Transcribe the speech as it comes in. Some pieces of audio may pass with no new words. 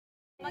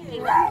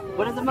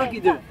What does the monkey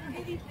do?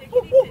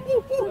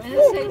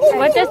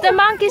 What does the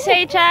monkey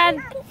say, Chad?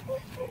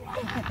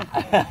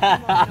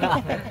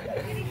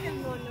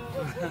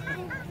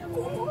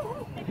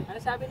 Ano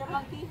sabi ng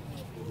monkey?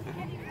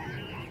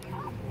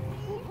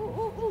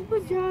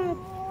 Good job.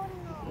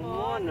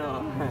 Oh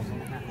no.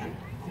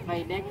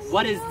 Okay, next.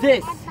 What is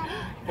this?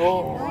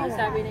 Ano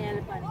sabi ng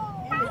elephant?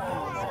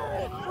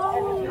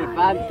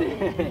 Elefante.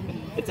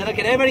 It's like,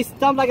 can everybody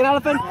stomp like an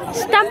elephant?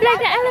 Stomp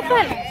like an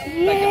elephant.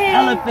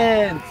 Yeah.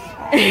 Elephant.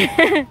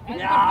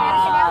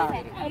 Yeah.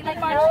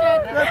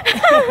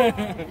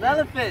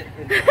 Elephant.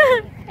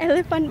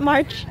 Elephant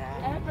march.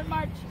 Elephant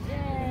march.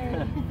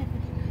 Yay.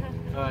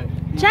 Alright.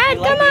 Chad,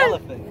 You like come the on.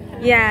 elephant?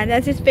 Yeah,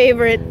 that's his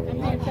favorite.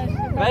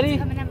 Ready?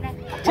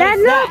 Chad,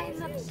 What's look.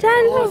 that?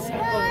 Chad, look.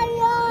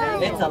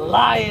 It's a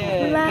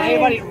lion. Lion. Can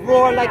everybody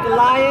roar like a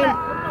lion?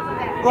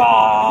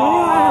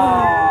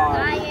 Roar.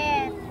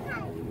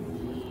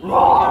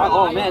 Roar.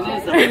 Oh man,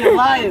 this is a real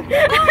lion.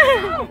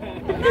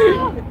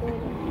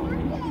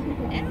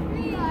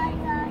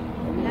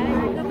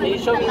 Can you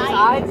show me his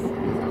eyes?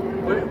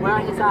 Where are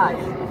his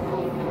eyes?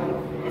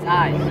 His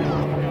eyes.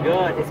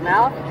 Good. His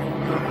mouth?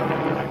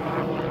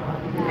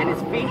 And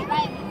his feet?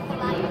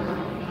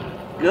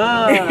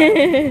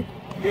 Good.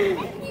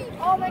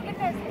 Oh my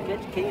goodness.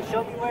 Can you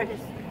show me where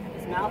his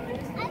mouth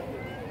is?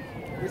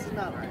 This is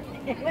not right.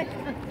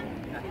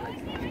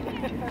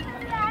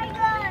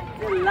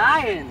 The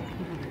lion.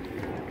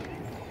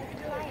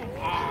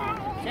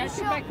 Chad,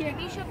 come back here.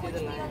 We should put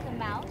you on the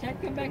mouth. Chad,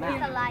 come back It's here.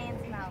 the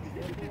lion's mouth.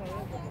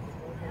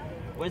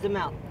 Where's the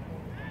mouth?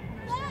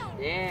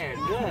 There,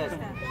 good.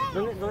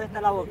 ¿Dónde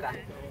está la boca?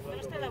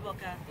 ¿Dónde está la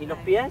boca? ¿Y los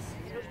pies?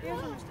 Los pies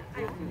dónde están?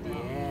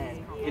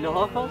 Bien. ¿Y los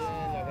ojos?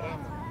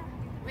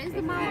 Where's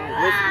the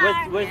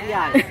mouth? Where's the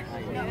eyes?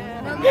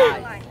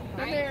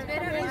 Where's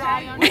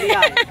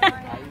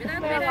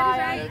the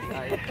eyes?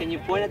 Can you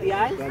point at the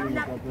eyes?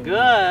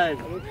 Good.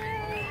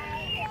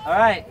 All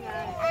right.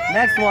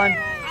 Next one.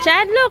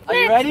 Chad, look. Are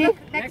you Next. ready?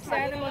 Next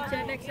animal,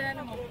 Chad, next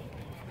animal.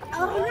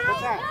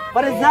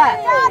 What is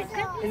that?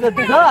 It's a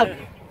duck.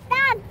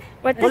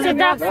 What What does does the the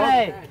duck duck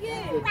say?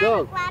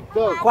 Dog.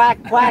 Quack,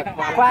 quack,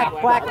 quack,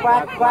 quack,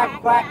 quack, quack,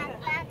 quack.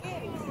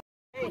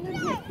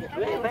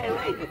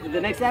 Wait. The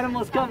next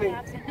animal is coming.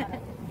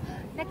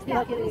 Next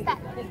one. What is that?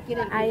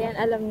 Ayan,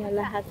 alam niya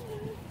lahat.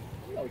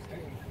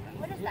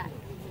 What is that?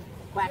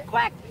 Quack,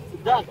 quack.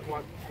 Duck.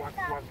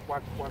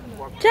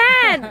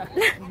 Chad!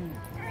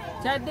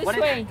 Chad, this What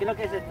is, way. ¿Qué es lo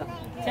que es esto?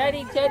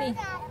 Chaddy, Chaddy.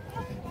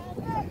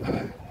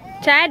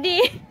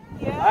 Chaddy!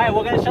 All right,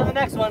 we're gonna show the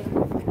next one.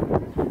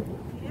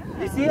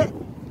 You see it?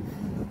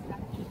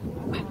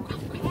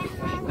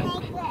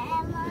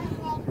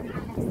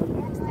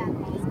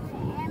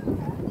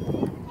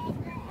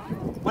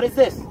 What is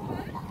this?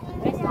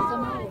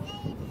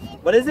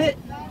 What is it?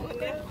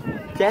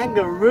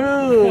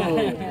 Kangaroo.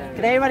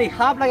 Can everybody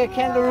hop like a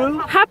kangaroo?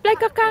 Hop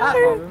like a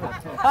kangaroo.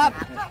 Hop.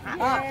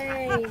 Hop.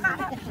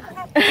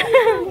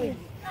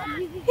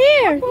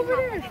 Here!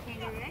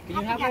 Can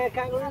you hop like a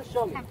kangaroo?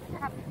 Show me.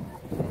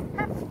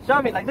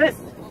 Show me like this.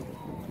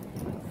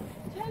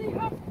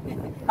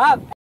 Hop.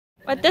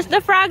 What does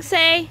the frog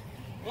say?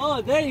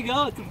 Oh, there you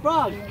go. It's a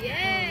frog.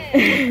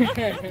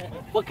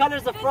 What color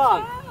is the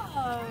frog?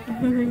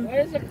 What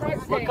does the frog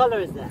What say? color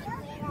is that?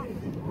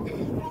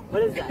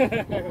 What is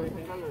that?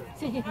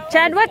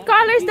 Chad, what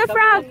color is the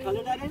frog? What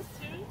color that is?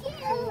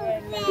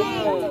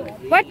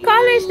 What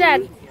color is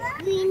that?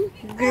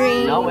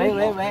 Green. No, wait.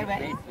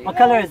 What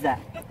color is that?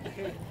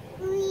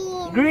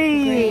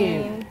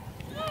 Green.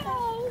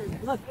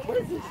 Look, what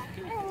is this?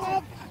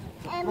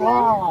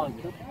 Frog.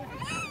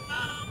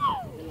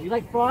 You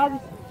like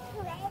frogs?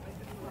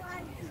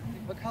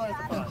 What color is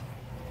the frog?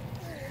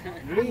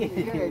 Green.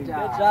 Good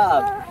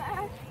job.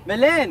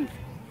 Belen,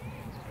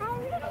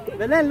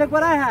 look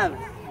what I have.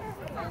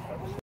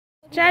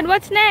 Chad,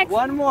 what's next?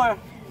 One more.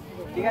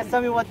 You guys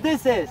tell me what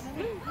this is.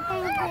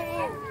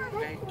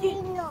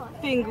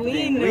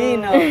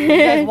 Penguino. You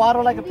guys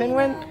waddle like a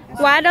penguin?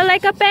 Waddle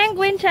like a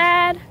penguin,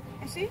 Chad.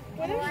 See?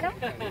 What is it?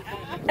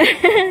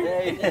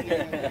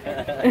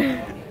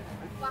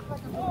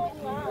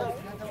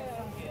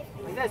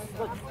 Like this,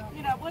 look.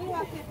 Mira, abuelo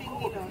hace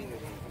pingüino.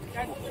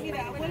 Mira,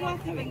 abuelo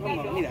hace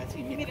pingüino.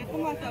 Mira,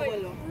 cómo hace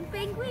abuelo. Un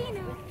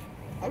pingüino.